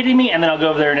 Are you kidding me? And then I'll go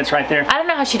over there and it's right there. I don't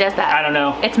know how she does that. I don't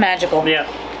know. It's magical. Yeah.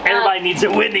 Everybody needs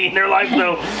a Whitney in their life,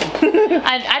 though.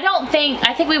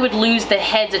 I think we would lose the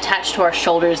heads attached to our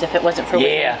shoulders if it wasn't for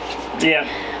Whitney. Yeah.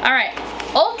 All right.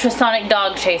 Ultrasonic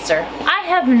dog chaser. I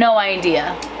have no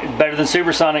idea. Better than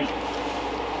supersonic.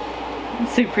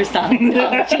 Supersonic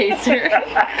dog chaser.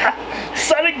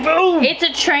 Sonic boom! It's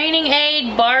a training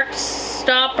aid, bark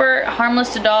stopper,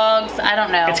 harmless to dogs. I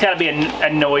don't know. It's got to be a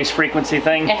noise frequency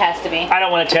thing. It has to be. I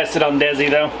don't want to test it on Desi,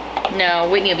 though. No,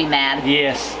 Whitney will be mad.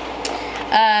 Yes.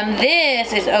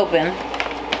 This is open,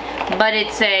 but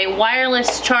it's a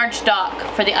wireless charge dock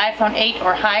for the iPhone 8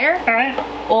 or higher. All right.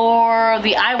 Or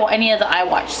the any of the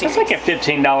iWatch series. It's like a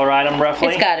 $15 item, roughly.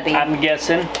 It's got to be. I'm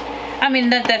guessing. I mean,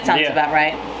 that sounds about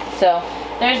right. So,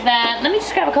 there's that. Let me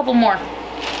just grab a couple more.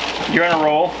 You're on a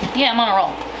roll. Yeah, I'm on a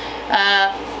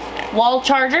roll. Wall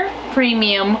charger,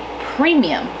 premium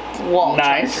wall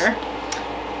charger.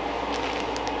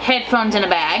 Headphones in a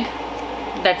bag.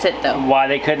 That's it, though. Why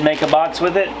they couldn't make a box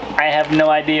with it, I have no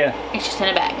idea. It's just in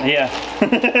a bag. Yeah.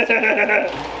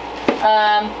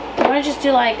 I want to just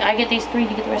do like, I get these 3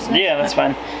 to get the rest of it? Yeah, that's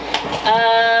fine.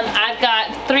 I've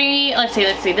got 3, let's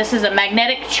see. This is a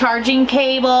magnetic charging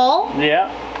cable.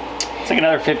 Yeah. It's like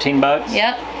another 15 bucks.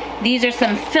 Yep. These are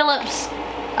some Philips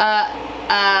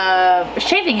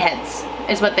shaving heads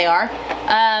is what they are.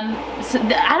 So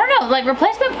I don't know, like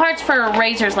replacement parts for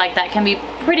razors like that can be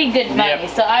pretty good money. Yep.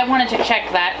 So I wanted to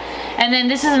check that. And then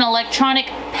this is an electronic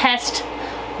pest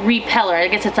repeller. I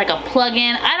guess it's like a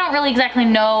plug-in. I don't really exactly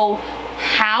know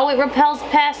how it repels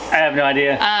pests. I have no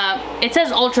idea. It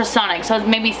says ultrasonic, so it's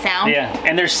maybe sound. Yeah,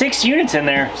 and there's 6 units in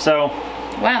there, so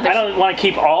wow, I don't want to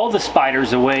keep all the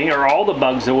spiders away or all the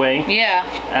bugs away. Yeah.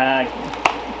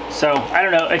 So, I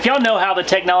don't know. If y'all know how the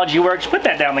technology works, put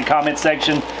that down in the comment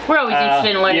section. We're always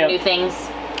interested in learning new things.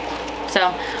 So,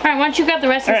 all right, why don't you grab the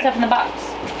rest of the stuff in the box?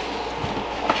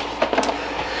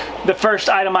 The first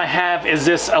item I have is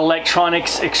this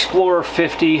Electronics Explorer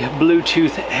 50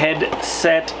 Bluetooth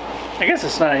headset. I guess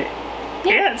it's not a...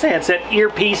 Yeah, it's a headset.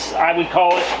 Earpiece, I would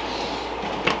call it.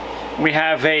 We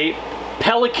have a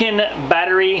Pelican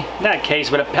battery, not a case,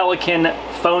 but a Pelican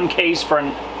phone case for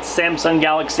an Samsung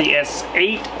Galaxy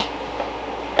S8.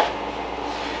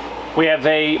 We have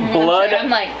a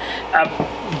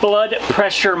blood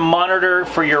pressure monitor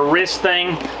for your wrist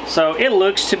thing. So it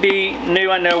looks to be new.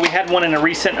 I know we had one in a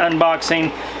recent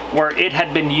unboxing where it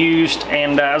had been used,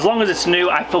 and as long as it's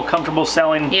new, I feel comfortable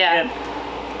selling it.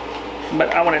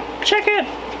 But I want to check it.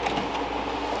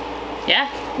 Yeah.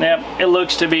 Yep, it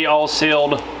looks to be all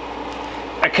sealed.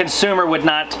 A consumer would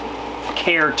not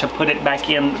care to put it back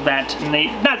in that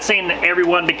neat. Not saying that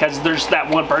everyone, because there's that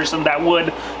one person that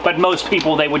would, but most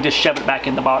people, they would just shove it back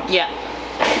in the box. Yeah.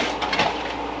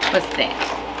 What's that?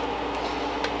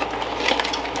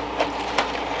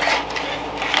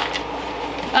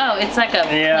 Oh, it's like a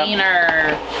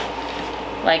cleaner,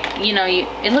 like, you know,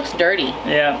 it looks dirty.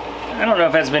 Yeah. I don't know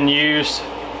if that's been used,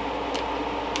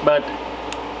 but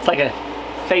it's like a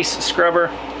face scrubber.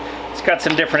 It's got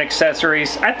some different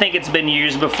accessories. I think it's been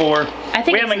used before. I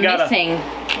think it's missing.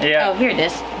 Yeah. Oh, here it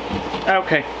is.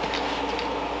 Okay.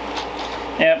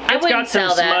 Yeah, it's got some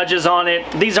smudges on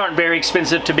it. These aren't very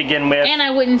expensive to begin with. And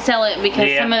I wouldn't sell it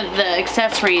because some of the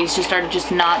accessories just are just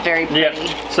not very pretty.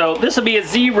 Yep. So this will be a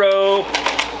 0.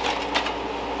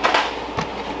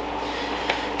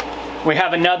 We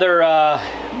have another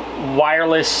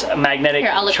wireless magnetic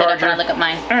charger. I'll look up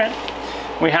mine. All right.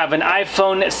 We have an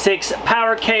iPhone 6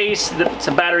 power case. It's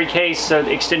a battery case, so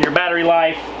to extend your battery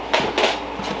life.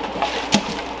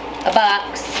 A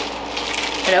box.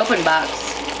 An open box.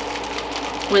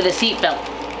 With a seat belt.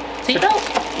 Seat belt?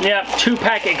 Yeah,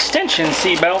 2-pack extension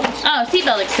seat belt. Oh, seat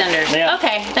belt extenders. Yeah.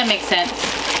 Okay, that makes sense.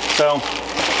 So,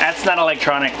 that's not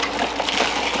electronic.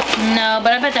 No,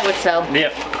 but I bet that would sell.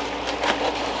 Yep.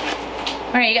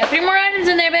 Alright, you got 3 more items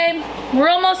in there, babe. We're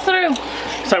almost through.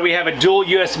 So we have a dual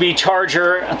USB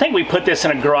charger. I think we put this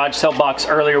in a garage sale box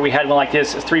earlier. We had one like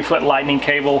this, a 3-foot lightning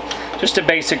cable. Just a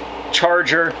basic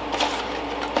charger.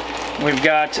 We've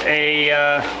got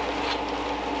a...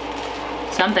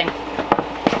 something.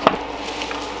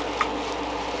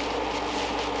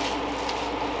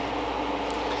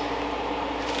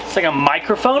 It's like a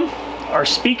microphone or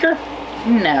speaker.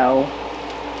 No.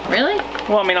 Really?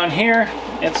 Well, I mean, on here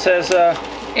it says...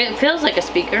 it feels like a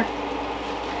speaker.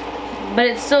 But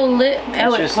it's so lit.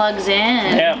 Oh, it plugs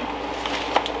in. Yeah.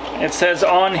 It says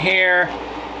on here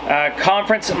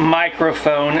Conference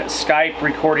microphone, Skype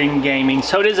recording gaming.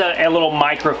 So it is a little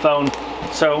microphone.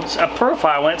 So it's a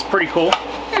profile one. It's pretty cool.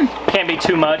 Can't be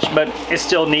too much, but it's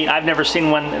still neat. I've never seen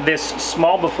one this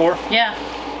small before. Yeah.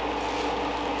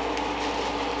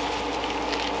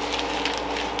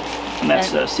 And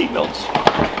that's the seat belts.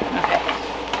 Okay.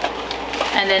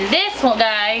 And then this one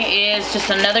guy is just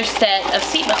another set of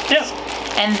seat belts. Yep.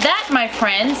 And that, my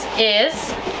friends, is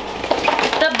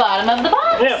the bottom of the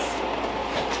box. Yep.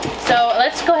 So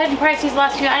let's go ahead and price these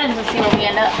last few items and see where we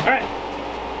end up. All right.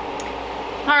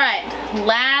 All right,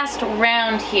 last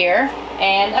round here,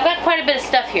 and I've got quite a bit of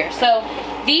stuff here. So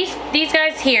these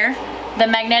guys here, the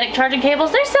magnetic charging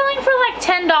cables, they're selling for like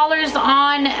 $10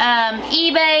 on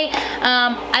eBay.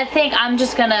 I think I'm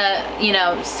just gonna, you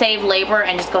know, save labor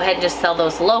and just go ahead and just sell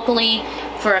those locally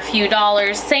for a few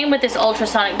dollars. Same with this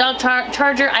ultrasonic dog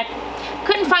charger. I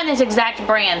couldn't find this exact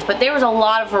brands, but there was a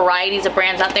lot of varieties of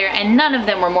brands out there, and none of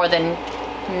them were more than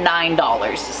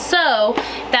 $9. So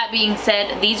that being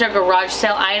said, these are garage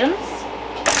sale items.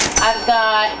 I've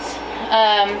got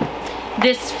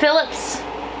this Philips,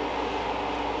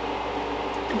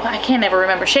 I can't ever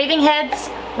remember, shaving heads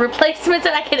replacements,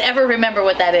 and I can ever remember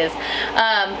what that is.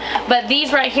 But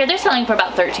these right here, they're selling for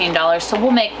about $13, so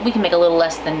we can make a little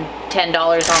less than $10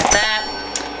 off that.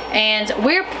 And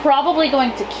we're probably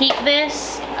going to keep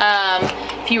this.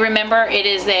 If you remember, it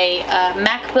is a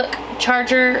MacBook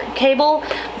charger cable,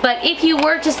 but if you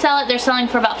were to sell it, they're selling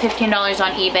for about $15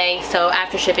 on eBay. So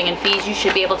after shipping and fees, you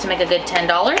should be able to make a good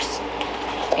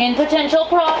 $10 in potential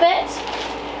profit.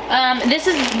 This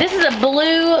is a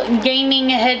blue gaming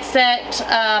headset.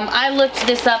 I looked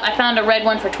this up. I found a red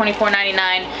one for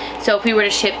 $24.99. So if we were to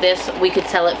ship this, we could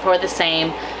sell it for the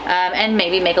same, and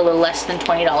maybe make a little less than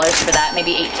 $20 for that,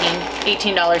 maybe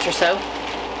 $18 or so.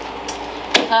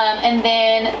 And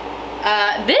then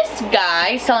this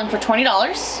guy selling for $20.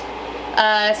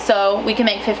 So we can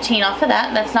make 15 off of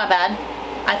that. That's not bad.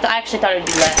 I actually thought it would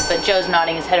be less, but Joe's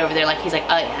nodding his head over there like he's like,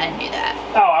 oh yeah, I knew that.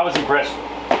 Oh, I was impressed.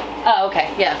 Oh,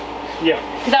 okay, yeah. Yeah.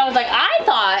 Because I was like, I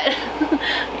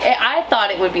thought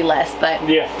it would be less, but.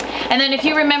 Yeah. And then if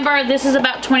you remember, this is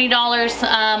about $20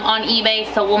 on eBay,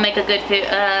 so we'll make a good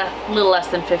little less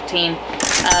than 15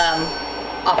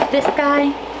 off this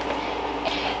guy.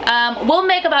 We'll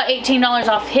make about $18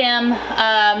 off him.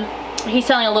 He's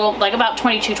selling a little, like about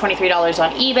 $22, $23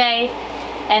 on eBay.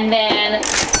 And then,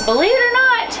 believe it or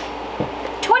not,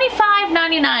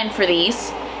 $25.99 for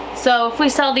these. So if we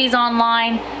sell these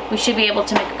online, we should be able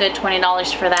to make a good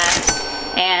 $20 for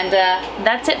that. And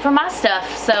that's it for my stuff.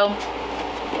 So.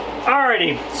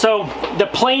 Alrighty, so the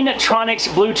Planetronics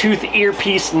Bluetooth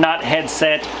earpiece nut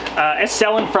headset, it's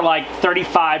selling for like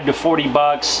 35 to 40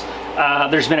 bucks.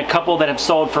 There's been a couple that have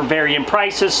sold for varying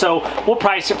prices, so we'll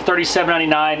price it for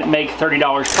 $37.99, make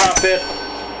 $30 profit.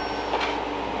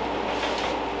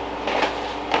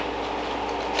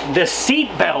 The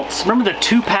seat belts, remember the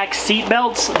 2-pack seat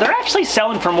belts? They're actually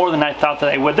selling for more than I thought that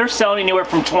they would. They're selling anywhere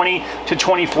from $20 to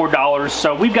 $24.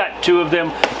 So we've got 2 of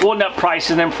them. We'll end up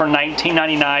pricing them for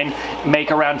 $19.99,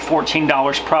 make around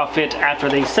 $14 profit after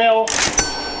they sell.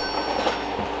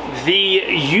 The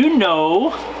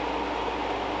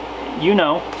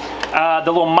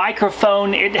the little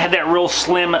microphone, it had that real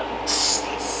slim,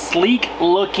 sleek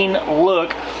looking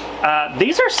look.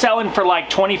 These are selling for like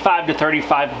 25 to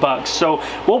 35 bucks. So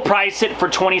we'll price it for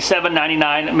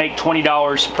 $27.99, make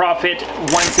 $20 profit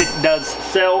once it does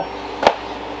sell.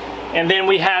 And then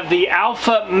we have the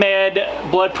Alpha Med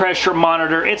blood pressure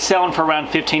monitor. It's selling for around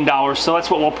 $15. So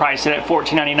that's what we'll price it at,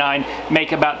 $14.99,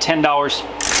 make about $10.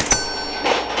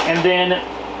 And then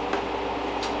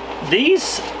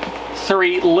these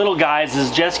 3 little guys, as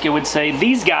Jessica would say,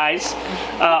 these guys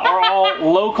are all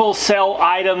local sell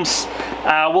items.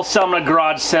 We'll sell them at a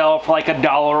garage sale for like $1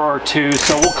 or $2,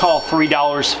 so we'll call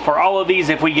 $3 for all of these.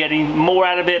 If we get any more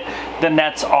out of it, then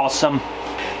that's awesome.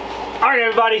 All right,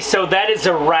 everybody, so that is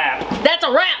a wrap. That's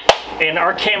a wrap. And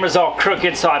our camera's all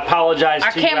crooked, so I apologize to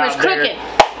you out there. Our camera's crooked.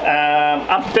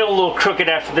 I'm feeling a little crooked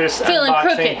after this Feeling unboxing.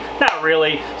 crooked. Not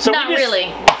really. So Not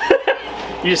really.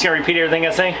 You just gonna repeat everything I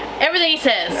say? Everything he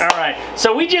says. All right.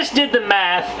 So we just did the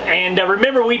math, and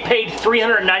remember we paid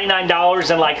 $399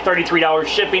 and like $33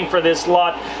 shipping for this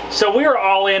lot. So we were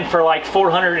all in for like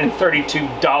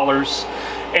 $432.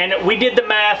 And we did the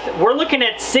math. We're looking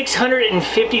at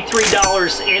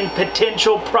 $653 in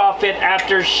potential profit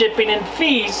after shipping and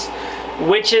fees,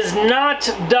 which is not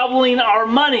doubling our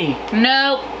money.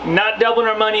 Nope. Not doubling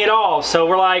our money at all. So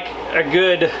we're like a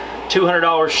good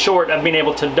 $200 short of being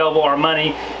able to double our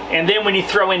money. And then when you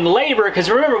throw in labor, because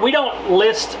remember, we don't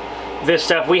list this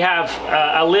stuff. We have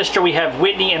a lister. We have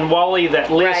Whitney and Wally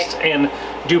that list and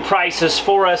do prices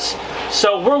for us.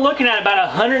 So we're looking at about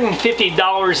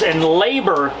 $150 in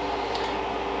labor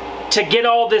to get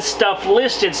all this stuff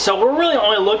listed. So we're really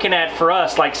only looking at, for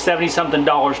us, like $70-something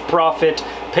profit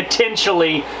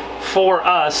potentially for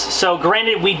us. So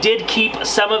granted, we did keep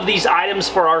some of these items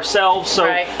for ourselves, so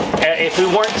if we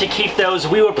weren't to keep those,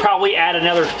 we would probably add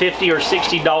another $50 or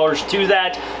 $60 to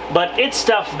that. But it's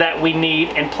stuff that we need,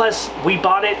 and plus we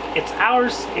bought it, it's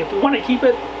ours. If we want to keep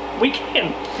it, we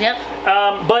can. Yep.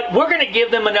 But we're going to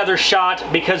give them another shot,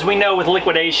 because we know with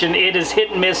liquidation, it is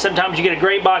hit and miss. Sometimes you get a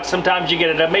great box, sometimes you get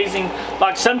an amazing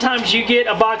box, sometimes you get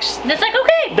a box that's like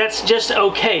okay. That's just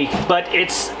okay, but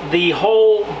it's the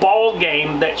whole ball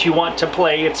game that you want to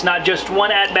play. It's not just one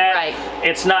at bat.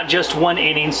 It's not just one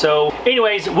inning. So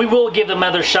anyways, we will give them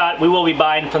another shot. We will be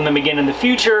buying from them again in the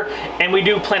future, and we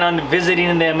do plan on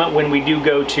visiting them when we do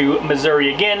go to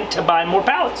Missouri again to buy more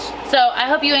pallets. So I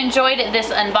hope you enjoyed this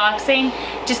unboxing.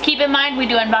 Just keep in mind, we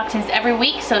do unboxings every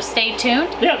week, so stay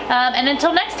tuned. Yeah. And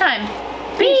until next time,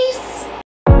 peace.